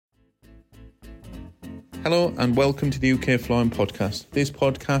Hello and welcome to the UK Flooring Podcast. This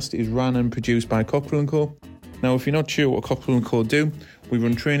podcast is run and produced by Cockrell & Co. Now, if you're not sure what Cockrell & Co do, we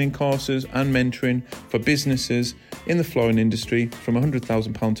run training courses and mentoring for businesses in the flooring industry from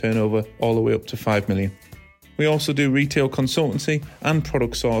 £100,000 turnover all the way up to 5 million. We also do retail consultancy and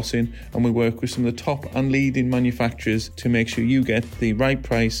product sourcing, and we work with some of the top and leading manufacturers to make sure you get the right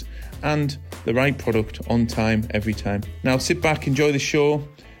price and the right product on time every time. Now sit back, enjoy the show.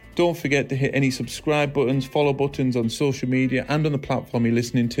 Don't forget to hit any subscribe buttons, follow buttons on social media and on the platform you're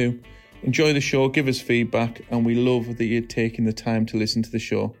listening to. Enjoy the show, give us feedback, and we love that you're taking the time to listen to the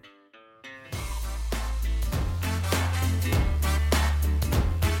show.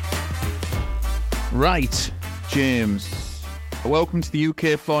 Right, James, welcome to the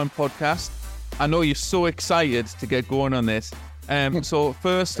UK Flooring Podcast. I know you're so excited to get going on this. So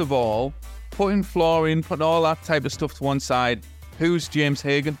first of all, putting flooring, putting all that type of stuff to one side, who's James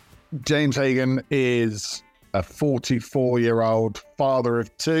Hagon? James Hagon is a 44-year-old father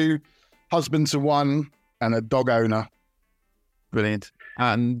of two, husband to one, and a dog owner. Brilliant.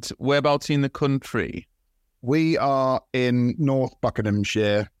 And whereabouts in the country? We are in North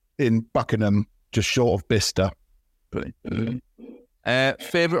Buckinghamshire, in Buckingham, just short of Bicester. Brilliant.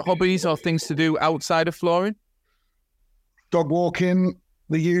 Favourite hobbies or things to do outside of flooring? Dog walking,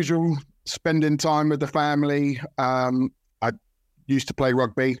 the usual, spending time with the family. I used to play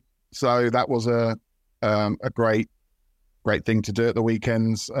rugby, so that was a great thing to do at the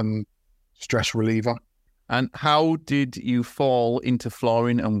weekends and stress reliever. And how did you fall into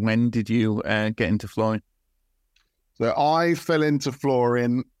flooring, and when did you get into flooring? So I fell into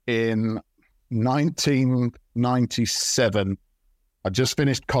flooring in 1997. I just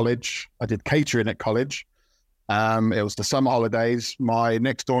finished college. I did catering at college. It was the summer holidays. My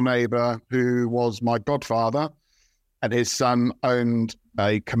next door neighbour, who was my godfather, and his son owned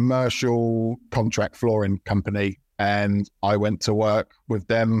a commercial contract flooring company, and I went to work with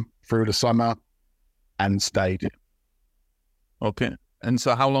them through the summer and stayed. Okay. And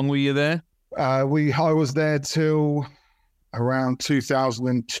so how long were you there? I was there till around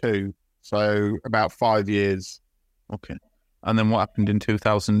 2002, so about 5 years. Okay. And then what happened in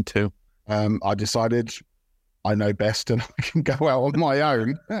 2002? I decided I know best and I can go out on my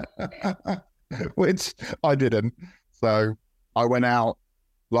own, which I didn't. So I went out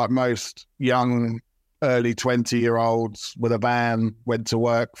like most young, early 20-year-olds with a van, went to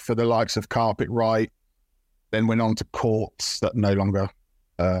work for the likes of Carpet Right, then went on to Courts that no longer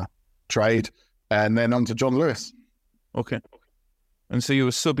trade, and then on to John Lewis. Okay. And so you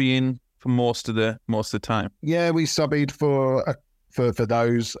were subbing for most of the time? Yeah, we subbied for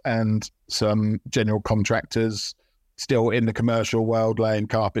those and some general contractors still in the commercial world, laying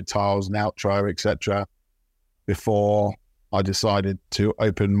carpet tiles and outro, etc., before I decided to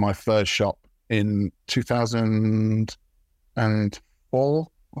open my first shop in 2004, I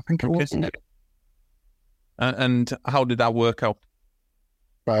think it was. And how did that work out?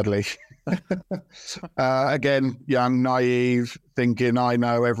 Badly. Again, young, naive, thinking I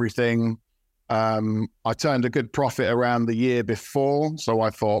know everything. I turned a good profit around the year before, so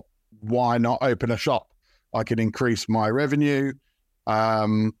I thought, why not open a shop? I could increase my revenue.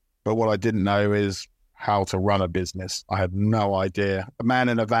 But what I didn't know is how to run a business. I had no idea. A man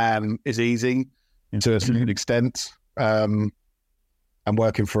in a van is easy to a certain extent. And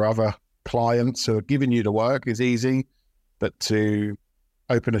working for other clients who are giving you the work is easy. But to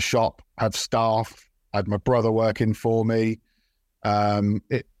open a shop, have staff, I had my brother working for me.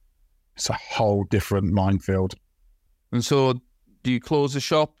 It's a whole different minefield. And so do you close the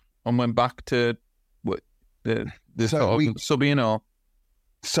shop and went back to subbing or?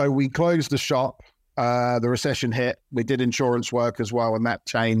 So we closed the shop. The recession hit. We did insurance work as well, and that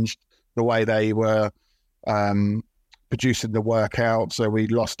changed the way they were producing the work out. So we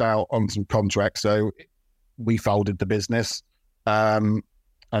lost out on some contracts. So we folded the business. And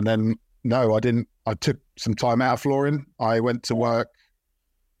then, no, I didn't. I took some time out of flooring. I went to work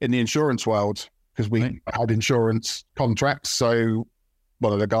in the insurance world because we had insurance contracts. So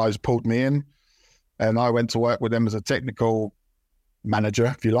one of the guys pulled me in and I went to work with them as a technical manager,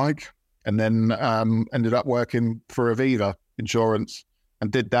 if you like, and then ended up working for Aviva Insurance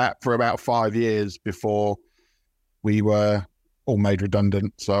and did that for about 5 years before we were all made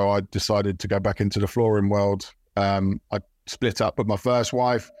redundant. So I decided to go back into the flooring world. I split up with my first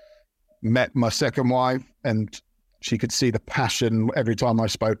wife, met my second wife, and she could see the passion every time I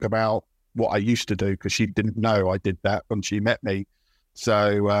spoke about what I used to do because she didn't know I did that when she met me.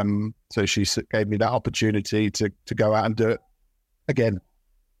 So she gave me that opportunity to go out and do it again.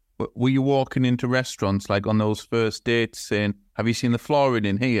 Were you walking into restaurants like on those first dates saying, have you seen the flooring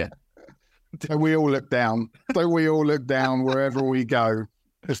in here? So we all look down. Wherever we go.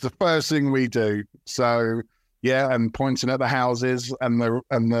 It's the first thing we do. So yeah, and pointing at the houses and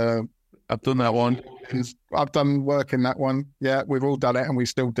the. I've done that one. I've done work in that one. Yeah, we've all done it, and we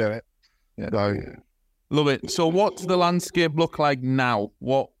still do it. Yeah. So, love it. So, what's the landscape look like now?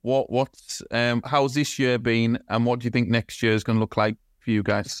 What's how's this year been, and what do you think next year is going to look like for you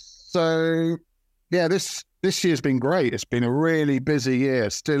guys? So, yeah, this year's been great. It's been a really busy year.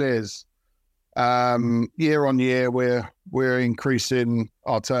 Still is. Year on year, we're increasing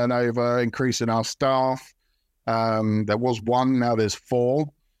our turnover, increasing our staff. There was one, now there's 4.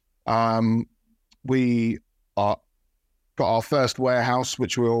 We got our first warehouse,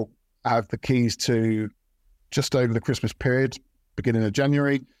 which we'll have the keys to just over the Christmas period, beginning of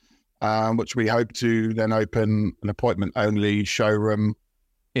January, which we hope to then open an appointment-only showroom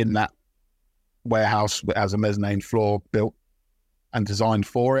in that warehouse that has a mezzanine floor built and designed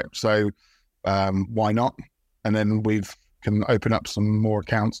for it. So why not? And then we can open up some more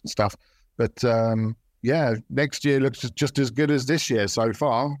accounts and stuff. But yeah, next year looks just as good as this year so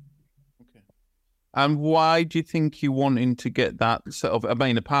far. Okay. And why do you think you wanting to get that sort of? I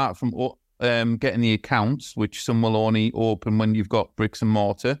mean, apart from getting the accounts, which some will only open when you've got bricks and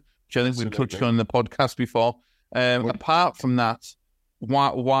mortar, which I think we've touched on in the podcast before. Apart from that,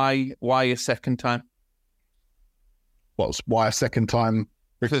 why a second time? Why a second time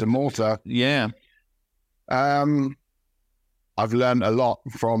bricks and mortar? Yeah. I've learned a lot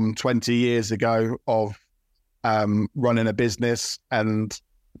from 20 years ago of running a business and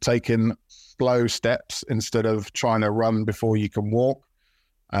taking slow steps instead of trying to run before you can walk.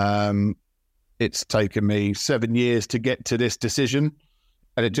 It's taken me 7 years to get to this decision,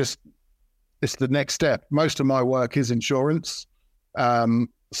 and it's the next step. Most of my work is insurance,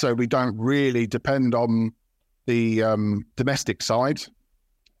 so we don't really depend on the domestic side,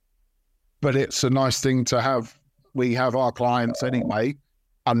 but it's a nice thing to have. We have our clients anyway,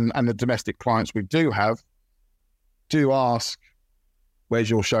 and the domestic clients we do have do ask, where's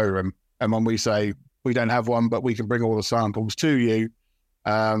your showroom? And when we say we don't have one, but we can bring all the samples to you,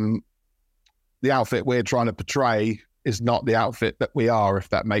 the outfit we're trying to portray is not the outfit that we are, if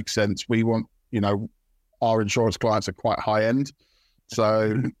that makes sense. We want, our insurance clients are quite high end.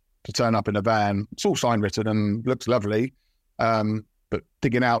 So to turn up in a van, it's all sign written and looks lovely. But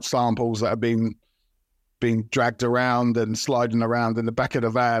digging out samples that have been dragged around and sliding around in the back of the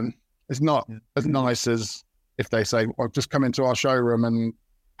van is not as nice as if they say, well, just come into our showroom and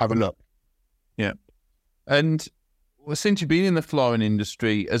have a look. Yeah. And since you've been in the flooring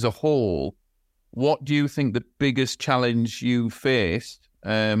industry as a whole, what do you think the biggest challenge you faced,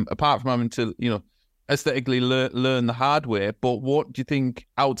 apart from having to, aesthetically learn the hard way, but what do you think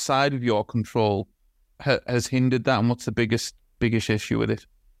outside of your control has hindered that, and what's the biggest issue with it?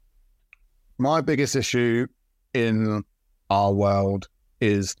 My biggest issue in our world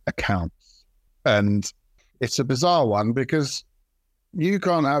is accounts. And it's a bizarre one because you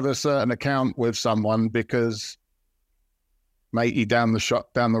can't have a certain account with someone because matey down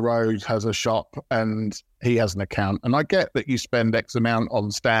the road has a shop and he has an account. And I get that you spend X amount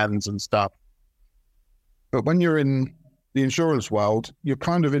on stands and stuff. But when you're in the insurance world, you're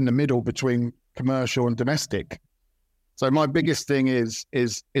kind of in the middle between commercial and domestic. So my biggest thing is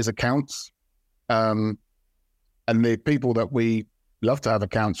accounts. And the people that we love to have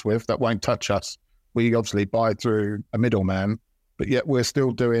accounts with that won't touch us, we obviously buy through a middleman, but yet we're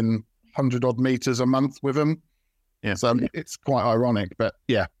still doing 100 odd meters a month with them. Yeah. So it's quite ironic, but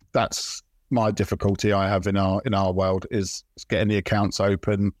yeah, that's my difficulty I have in our world is getting the accounts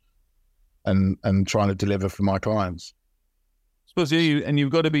open and trying to deliver for my clients. I suppose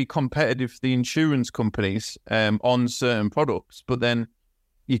you've got to be competitive for the insurance companies on certain products, but then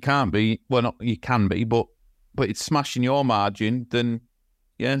you can't be. Well, not you can be, but it's smashing your margin. Then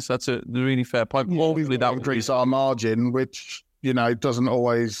yes, that's a really fair point. Hopefully that increase our margin, which doesn't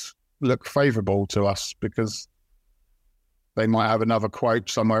always look favourable to us because they might have another quote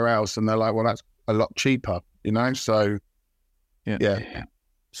somewhere else, and they're like, "Well, that's a lot cheaper," So yeah.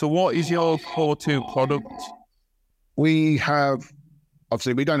 So, what is your go-to product? We have,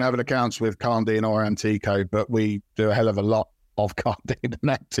 obviously, we don't have an accounts with Cardine or Antico, but we do a hell of a lot of Cardine and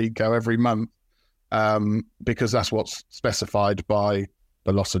Antico every month because that's what's specified by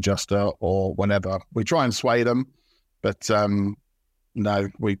the loss adjuster or whenever. We try and sway them, but no,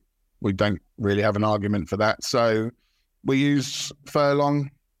 we don't really have an argument for that. So we use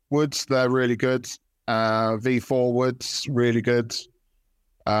Furlong woods. They're really good. V4 woods, really good.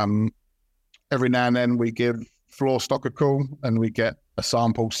 Every now and then we give floor stock a call and we get a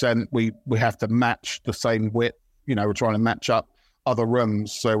sample sent. We have to match the same width. We're trying to match up other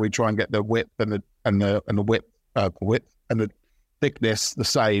rooms. So we try and get the width and the width and the thickness the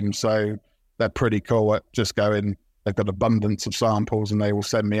same. So they're pretty cool at just going. They've got abundance of samples, and they will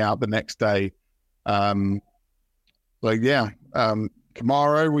send me out the next day. Camaro.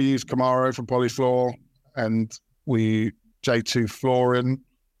 We use Camaro for polyfloor, and J2 flooring.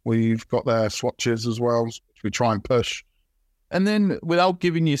 We've got their swatches as well, which we try and push. And then, without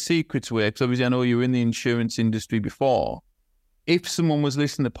giving your secrets away, because obviously I know you were in the insurance industry before, if someone was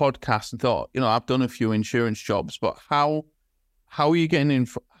listening to the podcast and thought, I've done a few insurance jobs, but how are you getting in?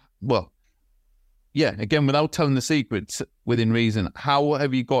 Again, without telling the secrets, within reason, how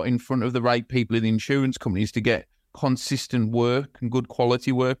have you got in front of the right people in the insurance companies to get consistent work and good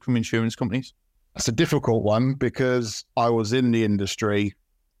quality work from insurance companies? That's a difficult one because I was in the industry,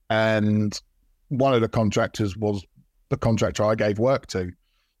 and one of the contractors was the contractor I gave work to.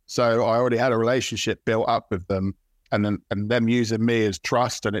 So I already had a relationship built up with them, and them using me as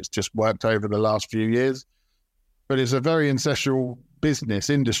trust, and it's just worked over the last few years. But it's a very ancestral business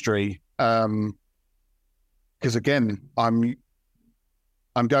industry, because again, I'm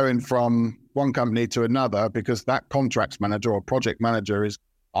going from one company to another because that contracts manager or project manager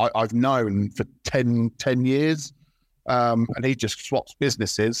I've known for 10 years. And he just swaps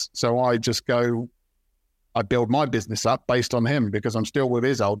businesses. So I build my business up based on him because I'm still with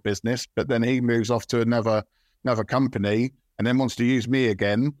his old business, but then he moves off to another company and then wants to use me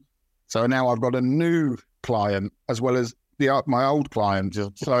again. So now I've got a new client as well as my old client.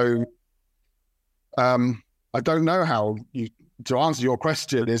 So I don't know how to answer your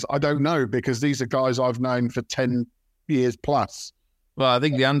question is I don't know, because these are guys I've known for 10 years plus. Well, I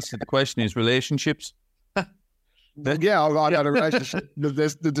think the answer to the question is relationships. Yeah, I've had a relationship.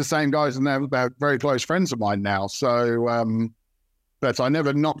 There's the same guys, and they're very close friends of mine now. So, but I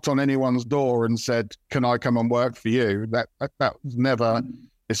never knocked on anyone's door and said, "Can I come and work for you?" That was never.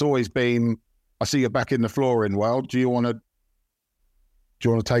 It's always been, "I see you're back in the flooring world. Do you want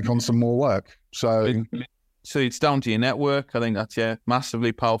to take on some more work?" So it's down to your network. I think that's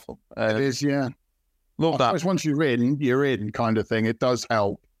massively powerful. It is, yeah. Love that. Once you're in, kind of thing. It does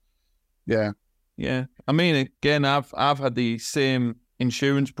help. Yeah. Yeah, I mean, again, I've had the same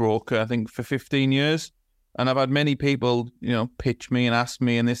insurance broker, I think, for 15 years, and I've had many people, pitch me and ask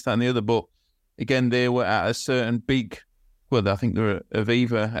me and this, that, and the other. But again, they were at a certain big, I think they were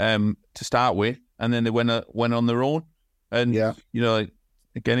Aviva to start with, and then they went on their own. And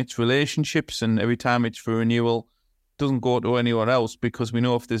again, it's relationships, and every time it's for renewal, it doesn't go to anywhere else because we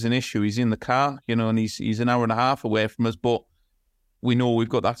know if there's an issue, he's in the car, and he's an hour and a half away from us, but we know we've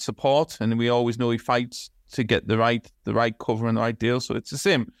got that support, and we always know he fights to get the right cover and the right deal. So it's the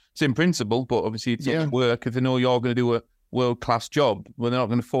same principle, but obviously it's not work. If they know you're going to do a world-class job, well, they're not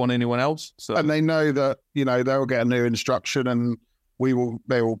going to phone anyone else. So. And they know that, they'll get a new instruction, and they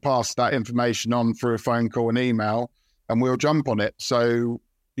will pass that information on through a phone call and email, and we'll jump on it. So,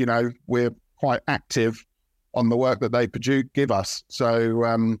 we're quite active on the work that they give us.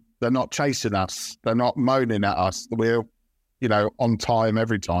 So they're not chasing us. They're not moaning at us. We're on time,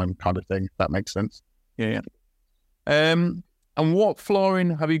 every time kind of thing, if that makes sense. Yeah. And what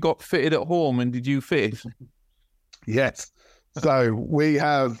flooring have you got fitted at home, and did you fit it? Yes. So we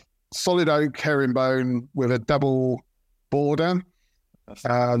have solid oak herringbone with a double border,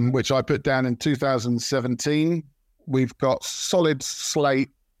 which I put down in 2017. We've got solid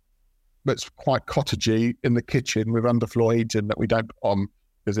slate that's quite cottagey in the kitchen with underfloor heating that we don't put on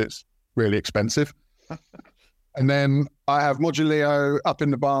because it's really expensive. And then I have Modulio up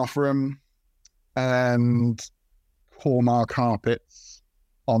in the bathroom and Hormar carpets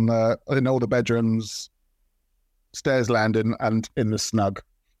in all the bedrooms, stairs landing, and in the snug.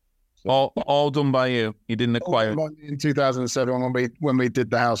 So, all done by you? You didn't acquire it? In 2007 when we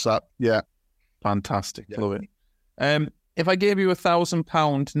did the house up, yeah. Fantastic, love it. If I gave you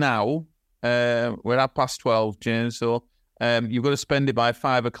 £1,000 now, we're at past 12, James, so you've got to spend it by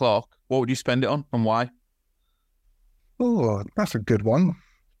 5 o'clock. What would you spend it on, and why? Oh, that's a good one.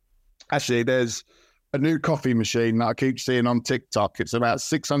 Actually, there's a new coffee machine that I keep seeing on TikTok. It's about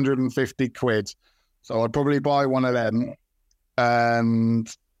 650 quid. So I'd probably buy one of them. And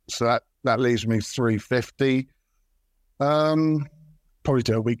so that leaves me 350. Probably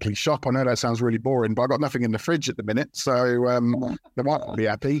do a weekly shop. I know that sounds really boring, but I've got nothing in the fridge at the minute. So they might be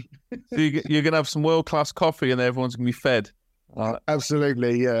happy. So you're going to have some world-class coffee and everyone's going to be fed.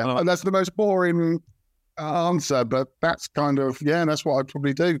 Absolutely, yeah. And that's the most boring answer, but that's kind of, that's what I'd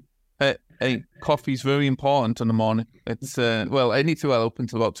probably do. Hey, coffee's very important in the morning. It's anything up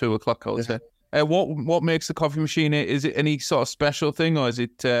until about 2 o'clock, I would say. What makes the coffee machine? Is it any sort of special thing, or is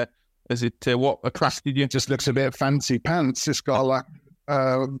it Is it what attracted you? It just looks a bit fancy pants. It's got like,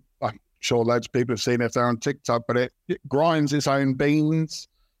 I'm sure loads of people have seen it if they're on TikTok, but it grinds its own beans.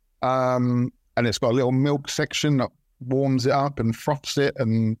 And it's got a little milk section that warms it up and froths it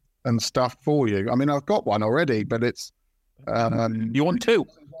and stuff for you. I mean, I've got one already, but it's... you want two?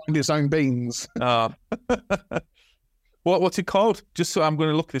 Its own beans. What's it called? Just so I'm going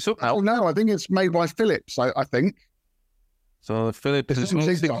to look this up now. Oh, no, I think it's made by Philips, I think. So the Philips is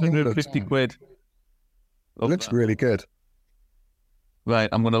 650 quid. It looks really good. Right,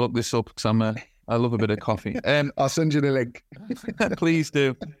 I'm going to look this up because I love a bit of coffee. I'll send you the link. Please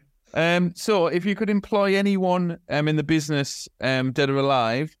do. So if you could employ anyone in the business, dead or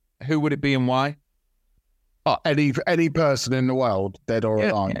alive, who would it be and why? Oh, any person in the world, dead or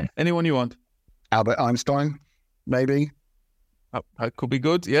alive. Yeah. Anyone you want. Albert Einstein, maybe. That could be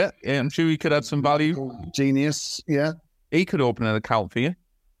good, yeah. I'm sure he could add some value. Genius, yeah. He could open an account for you.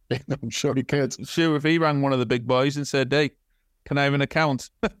 I'm sure he could. Sure, if he rang one of the big boys and said, hey, can I have an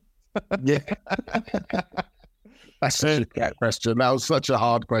account? Yeah. That's such a question. That was such a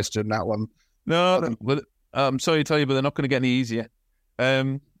hard question, that one. No, but I'm sorry to tell you, but they're not going to get any easier.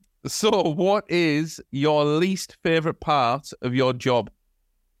 So what is your least favourite part of your job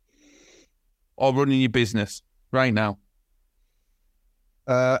or running your business right now?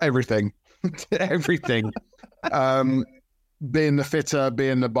 Everything. Everything. Being the fitter,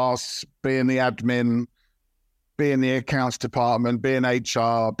 being the boss, being the admin, being the accounts department, being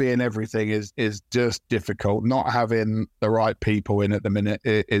HR, being everything is just difficult. Not having the right people in at the minute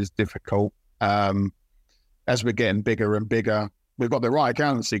is difficult. As we're getting bigger and bigger, we've got the right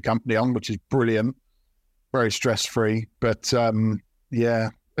accountancy company on, which is brilliant, very stress-free. But yeah,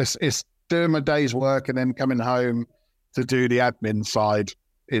 it's doing my day's work and then coming home to do the admin side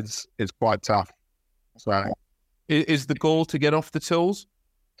is quite tough. So, is the goal to get off the tools?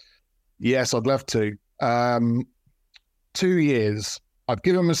 Yes, I'd love to. 2 years. I've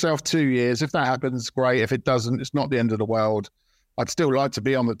given myself 2 years. If that happens, great. If it doesn't, it's not the end of the world. I'd still like to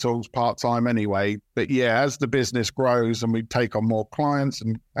be on the tools part-time anyway. But yeah, as the business grows and we take on more clients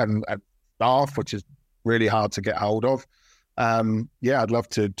and staff, which is really hard to get hold of, yeah, I'd love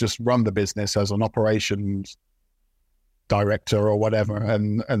to just run the business as an operations director or whatever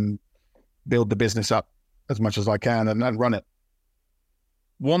and build the business up as much as I can and run it.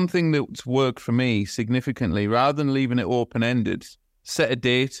 One thing that's worked for me significantly, rather than leaving it open-ended, set a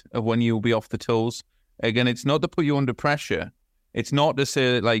date of when you'll be off the tools. Again, it's not to put you under pressure. It's not to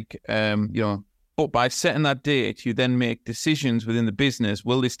say but by setting that date, you then make decisions within the business.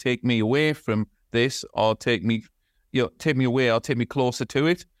 Will this take me away from this or take me away or take me closer to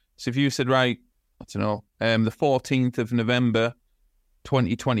it? So if you said, right, I don't know, the 14th of November,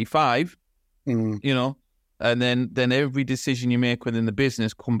 2025, and then every decision you make within the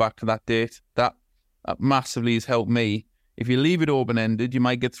business come back to that date. That massively has helped me. If you leave it open-ended, you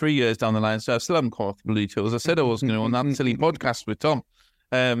might get 3 years down the line. So I still haven't caught the blue tools. I said I was going to on that silly podcast with Tom.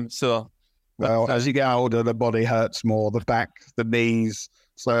 As you get older, the body hurts more, the back, the knees.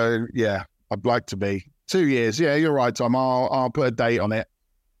 So yeah, I'd like to be 2 years. Yeah, you're right, Tom. I'll put a date on it.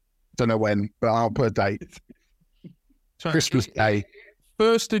 Don't know when, but I'll put a date. Christmas Day.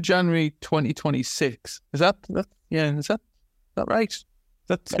 1st of January 2026. Is that right? Is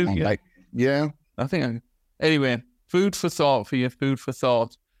that too? Yeah. I think. Anyway, food for thought for you. Food for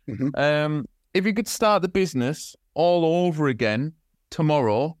thought. Mm-hmm. If you could start the business all over again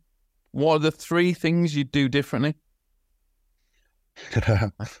tomorrow, what are the 3 things you'd do differently?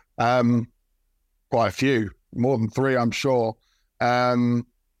 Quite a few, more than 3, I'm sure.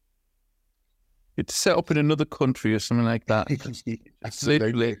 You'd set up in another country or something like that.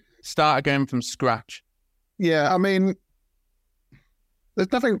 Literally start again from scratch. Yeah, I mean,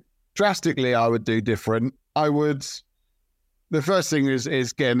 there's nothing drastically I would do different. The first thing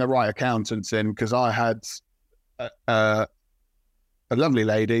is getting the right accountants in, because I had a lovely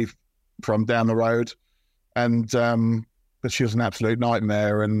lady from down the road, but she was an absolute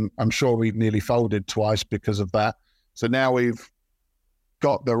nightmare, and I'm sure we nearly folded twice because of that. So now we've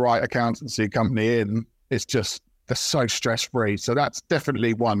got the right accountancy company in. It's just, they're so stress-free. So that's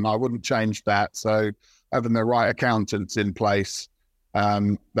definitely one. I wouldn't change that. So having the right accountants in place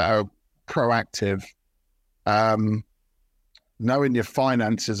that are proactive, knowing your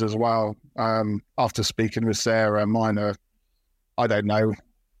finances as well. After speaking with Sarah, I don't know.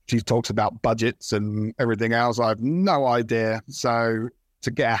 She talks about budgets and everything else. I have no idea. So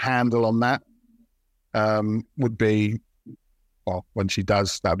to get a handle on that would be, well, when she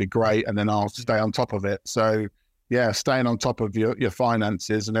does, that'd be great. And then I'll stay on top of it. So yeah, staying on top of your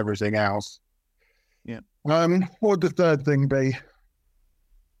finances and everything else. Yeah. What would the third thing be?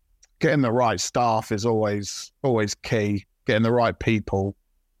 getting the right staff is always key. Getting the right people.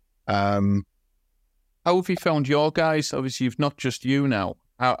 How have you found your guys? Obviously, you've not just you now.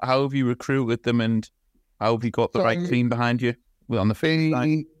 How have you recruited them, and how have you got the right team behind you on the field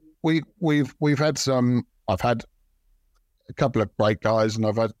side? We've had some. I've had a couple of great guys, and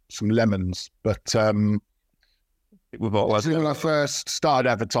I've had some lemons. But when I first started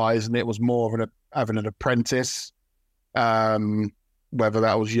advertising, it was more of having an apprentice, whether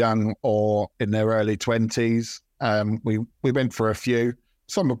that was young or in their early 20s. We went for a few.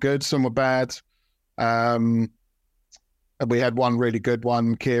 Some were good, some were bad. And we had one really good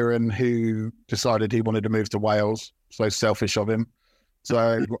one, Kieran, who decided he wanted to move to Wales. So selfish of him. So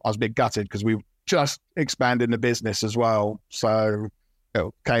I was a bit gutted because we were just expanding the business as well. So it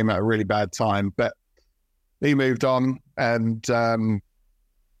came at a really bad time. But he moved on, and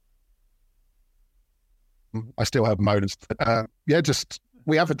I still have moments.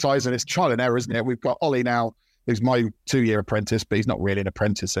 We advertise, and it's trial and error, isn't it? We've got Ollie now, who's my 2-year apprentice, but he's not really an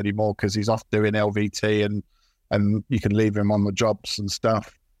apprentice anymore because he's off doing LVT, and you can leave him on the jobs and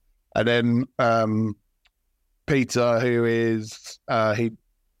stuff. And then Peter, who is he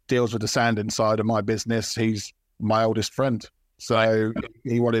deals with the sanding side of my business. He's my oldest friend. So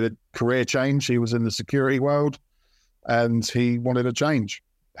he wanted a career change. He was in the security world, and he wanted a change.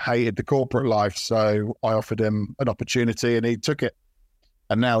 Hated the corporate life, so I offered him an opportunity, and he took it.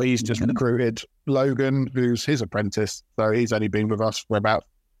 And now he's just recruited Logan, who's his apprentice. So he's only been with us for about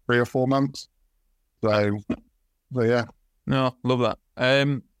 3 or 4 months. So yeah. No, love that.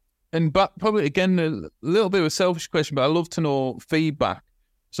 But probably, again, a little bit of a selfish question, but I love to know feedback.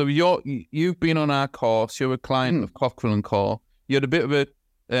 So you've been on our course. You're a client of Cockrell & Co. You had a bit of a,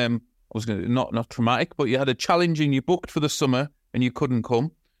 not traumatic, but you had a challenge, and you booked for the summer and you couldn't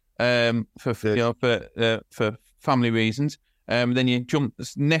come for family reasons. Then you jumped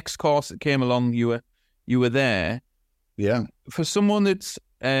this next course that came along. You were there. Yeah. For someone that's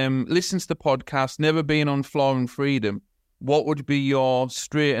listens to the podcast, never been on Floor and Freedom, what would be your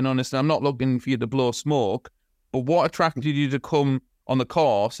straight and honest? I'm not looking for you to blow smoke, but what attracted you to come on the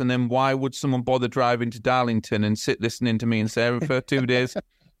course, and then why would someone bother driving to Darlington and sit listening to me and Sarah for 2 days?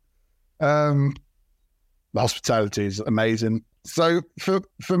 The hospitality is amazing. So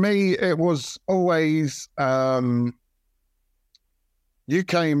for me, it was always you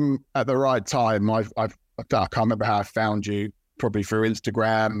came at the right time. I can't remember how I found you, probably through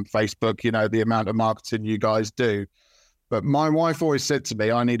Instagram, Facebook, the amount of marketing you guys do. But my wife always said to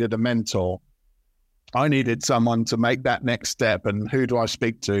me, I needed a mentor. I needed someone to make that next step. And who do I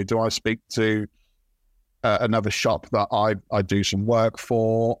speak to? Do I speak to another shop that I do some work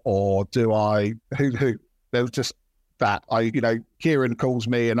for, or do I, who? There was just that. Kieran calls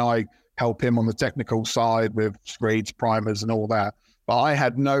me and I help him on the technical side with screeds, primers and all that. But I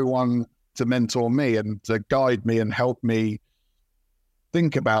had no one to mentor me and to guide me and help me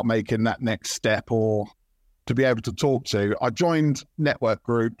think about making that next step, or to be able to talk to. I joined network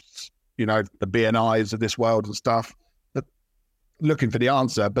groups, the BNIs of this world and stuff, looking for the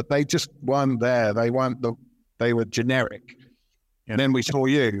answer, but they just weren't there. They were generic. And then we saw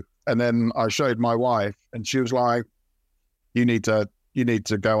you, and then I showed my wife, and she was like, you need to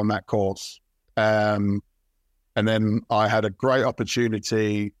go on that course. And then I had a great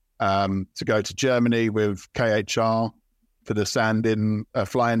opportunity to go to Germany with KHR for the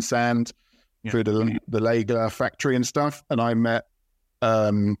flying sand through the Lager factory and stuff. And I met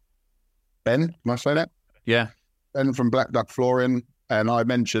Ben, can I say that? Yeah. Ben from Black Duck Flooring. And I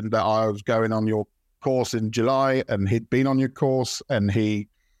mentioned that I was going on your course in July, and he'd been on your course, and he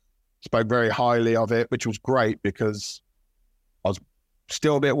spoke very highly of it, which was great because I was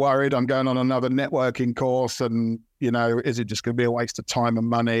still a bit worried. I'm going on another networking course, and, is it just going to be a waste of time and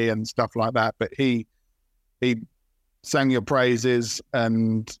money and stuff like that? But he sang your praises,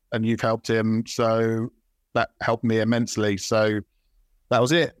 and you've helped him. So that helped me immensely. So that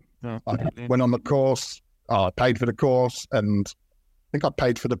was it. I went on the course. I paid for the course, and I think I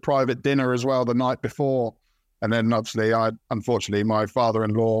paid for the private dinner as well the night before. And then obviously unfortunately, my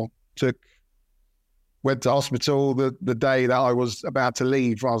father-in-law went to hospital the day that I was about to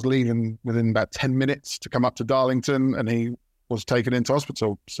leave. I was leaving within about 10 minutes to come up to Darlington, and he was taken into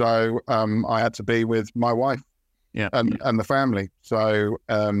hospital. So I had to be with my wife and the family. So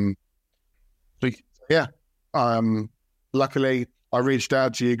luckily I reached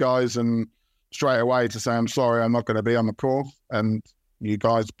out to you guys and straight away to say, I'm sorry, I'm not going to be on the course. And you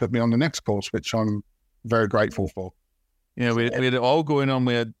guys put me on the next course, which I'm very grateful for. Yeah, we had it all going on.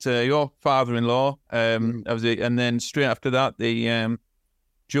 We had your father-in-law, and then straight after that,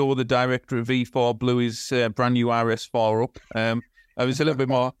 Joe, the director of V4, blew his brand new RS4 up. It was a little bit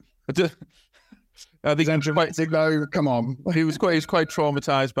more I think come on. he was quite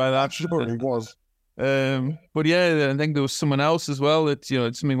traumatized by that. Sure he was. But yeah, I think there was someone else as well that,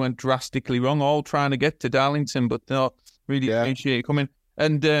 something went drastically wrong, all trying to get to Darlington, but not really appreciate it coming.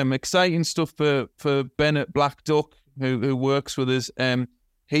 And exciting stuff for Bennett Black Duck, who works with us.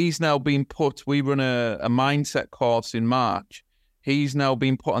 He's now been put, we run a mindset course in March. He's now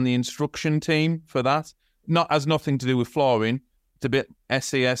been put on the instruction team for that. Has nothing to do with flooring. It's a bit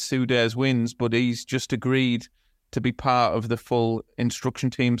SAS who dares wins, but he's just agreed to be part of the full instruction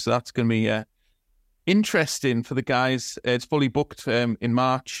team. So that's going to be interesting for the guys. It's fully booked in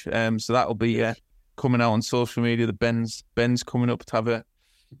March. So that'll be coming out on social media. The Ben's coming up to have a...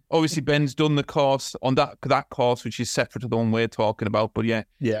 Obviously, Ben's done the course on that course, which is separate to the one we're talking about. But he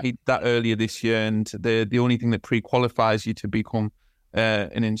did that earlier this year, and the only thing that pre-qualifies you to become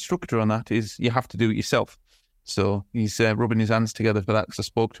an instructor on that is you have to do it yourself. So he's rubbing his hands together for that because I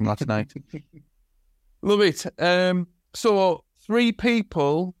spoke to him last night. Love it. So 3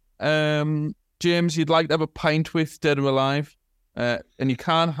 people, James, you'd like to have a pint with, dead or alive, and you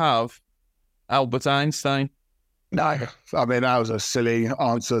can't have Albert Einstein. No, I mean, that was a silly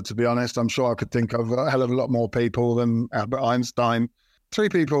answer, to be honest. I'm sure I could think of a hell of a lot more people than Albert Einstein. 3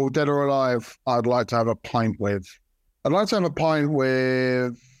 people, dead or alive, I'd like to have a pint with. I'd like to have a pint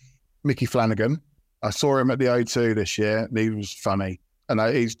with Mickey Flanagan. I saw him at the O2 this year, and he was funny. And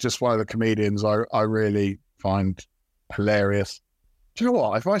he's just one of the comedians I really find hilarious. Do you know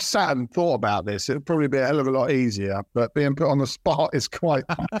what? If I sat and thought about this, it'd probably be a hell of a lot easier. But being put on the spot is quite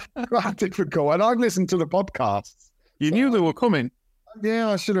difficult. And I've listened to the podcasts. You knew they were coming. Yeah,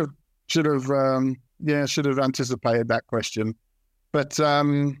 I should have anticipated that question. But so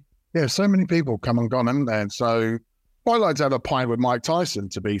many people come and gone, haven't there? And so I'd like to have a pint with Mike Tyson,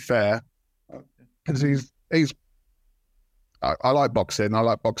 to be fair, because he's. I like boxing. I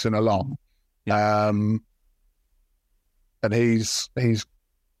like boxing a lot. Yeah. And he's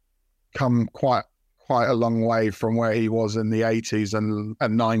come quite a long way from where he was in the 80s and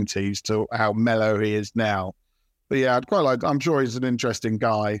 90s to how mellow he is now. But yeah, I'd quite like. I'm sure he's an interesting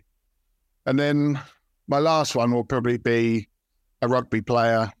guy. And then my last one will probably be a rugby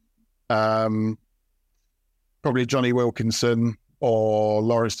player, probably Johnny Wilkinson or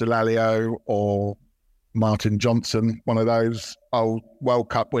Loris Dallaglio or Martin Johnson, one of those old World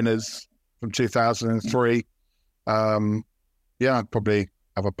Cup winners from 2003. I'd probably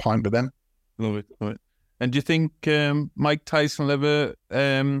have a pint with them. Love it. And do you think Mike Tyson will ever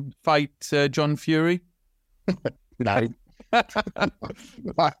fight John Fury? No. No,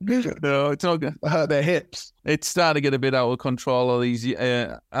 it's not good. Hurt their hips. It's starting to get a bit out of control. All these,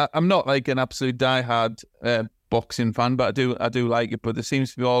 I'm not like an absolute diehard boxing fan, but I do like it. But there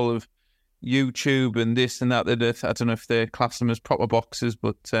seems to be all of YouTube and this and that. I don't know if they class them as proper boxers,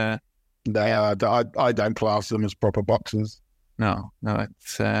 but I don't class them as proper boxers. No,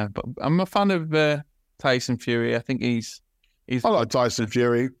 it's. But I'm a fan of Tyson Fury. I think he's. I like Tyson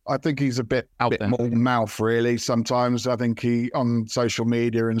Fury. I think he's a bit more mouth, really. Sometimes I think he on social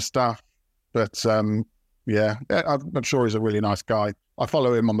media and stuff. But I'm sure he's a really nice guy. I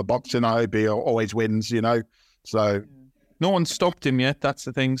follow him on the boxing. I hope he always wins. So no one stopped him yet. That's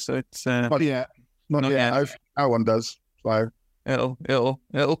the thing. So it's not yet. Not yet. No one does. So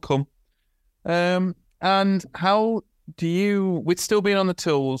it'll come. And how do you, with still being on the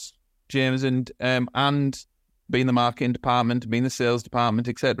tools, James, and being the marketing department, being the sales department,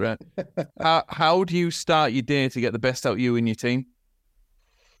 etc. How do you start your day to get the best out of you and your team?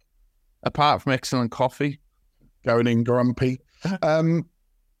 Apart from excellent coffee, going in grumpy. I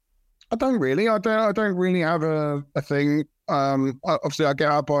don't really. I don't really have a thing. Obviously, I get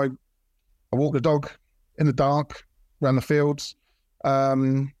up. I walk the dog in the dark around the fields.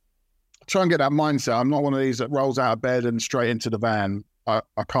 Try and get that mindset. I'm not one of these that rolls out of bed and straight into the van. I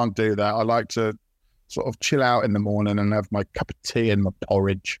can't do that. I like to sort of chill out in the morning and have my cup of tea and my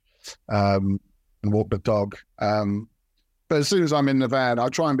porridge and walk the dog. But as soon as I'm in the van, I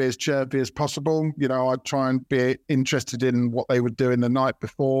try and be as chirpy as possible. I try and be interested in what they would do in the night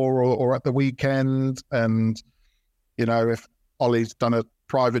before or at the weekend. And, if Ollie's done a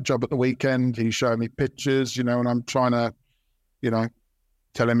private job at the weekend, he's showing me pictures, and I'm trying to,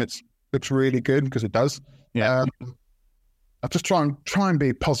 tell him it looks really good because it does. Yeah. I just try and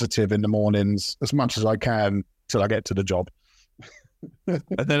be positive in the mornings as much as I can till I get to the job. And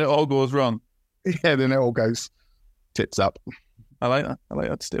then it all goes wrong. Yeah, then it all goes tits up. I like that.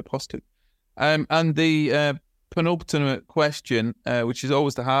 To stay positive. And the penultimate question, which is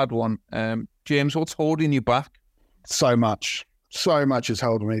always the hard one, James, what's holding you back? So much is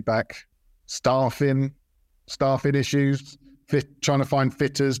holding me back. Staffing issues, trying to find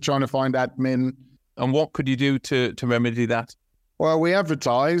fitters, trying to find admin. And what could you do to remedy that? Well, we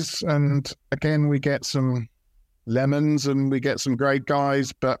advertise, and again, we get some lemons and we get some great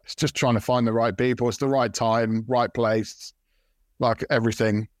guys, but it's just trying to find the right people. It's the right time, right place, like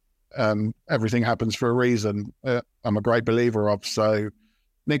everything. Everything happens for a reason. I'm a great believer of. So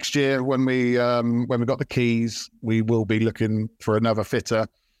next year, when we got the keys, we will be looking for another fitter,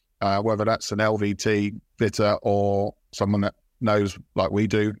 whether that's an LVT fitter or someone that knows, like we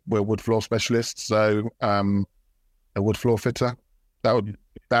do, we're wood floor specialists. So a wood floor fitter, that would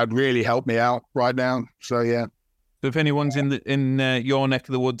really help me out right now. So yeah. So if anyone's in your neck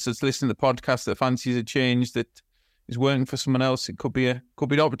of the woods that's listening to the podcast that fancies a change, that is working for someone else, it could be an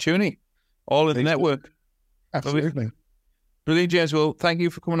opportunity. All in the network. Absolutely. Brilliant, James. Well, thank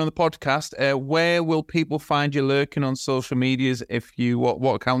you for coming on the podcast. Where will people find you lurking on social medias?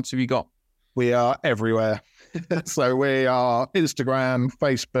 What accounts have you got? We are everywhere. So we are Instagram,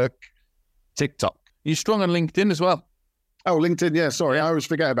 Facebook, TikTok. You're strong on LinkedIn as well. Oh, LinkedIn. Yeah, sorry. I always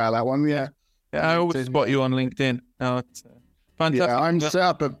forget about that one. Yeah. Yeah, I always spot you on LinkedIn. Oh, it's fantastic. Yeah, I'm set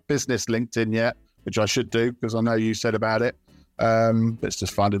up a business LinkedIn yet, which I should do because I know you said about it. But it's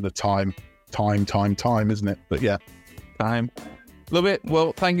just finding the time, isn't it? But yeah. Time. Love it.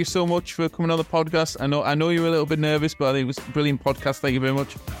 Well, thank you so much for coming on the podcast. I know you were a little bit nervous, but I think it was a brilliant podcast. Thank you very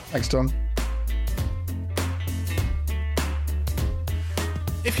much. Thanks, Tom.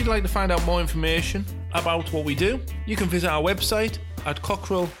 If you'd like to find out more information about what we do, you can visit our website at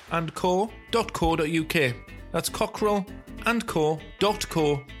cockerellandco.co.uk. That's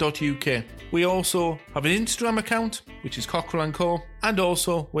cockerellandco.co.uk. We also have an Instagram account, which is Cockerel & Co, and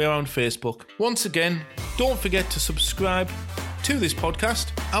also we're on Facebook. Once again, don't forget to subscribe to this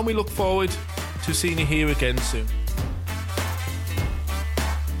podcast, and we look forward to seeing you here again soon.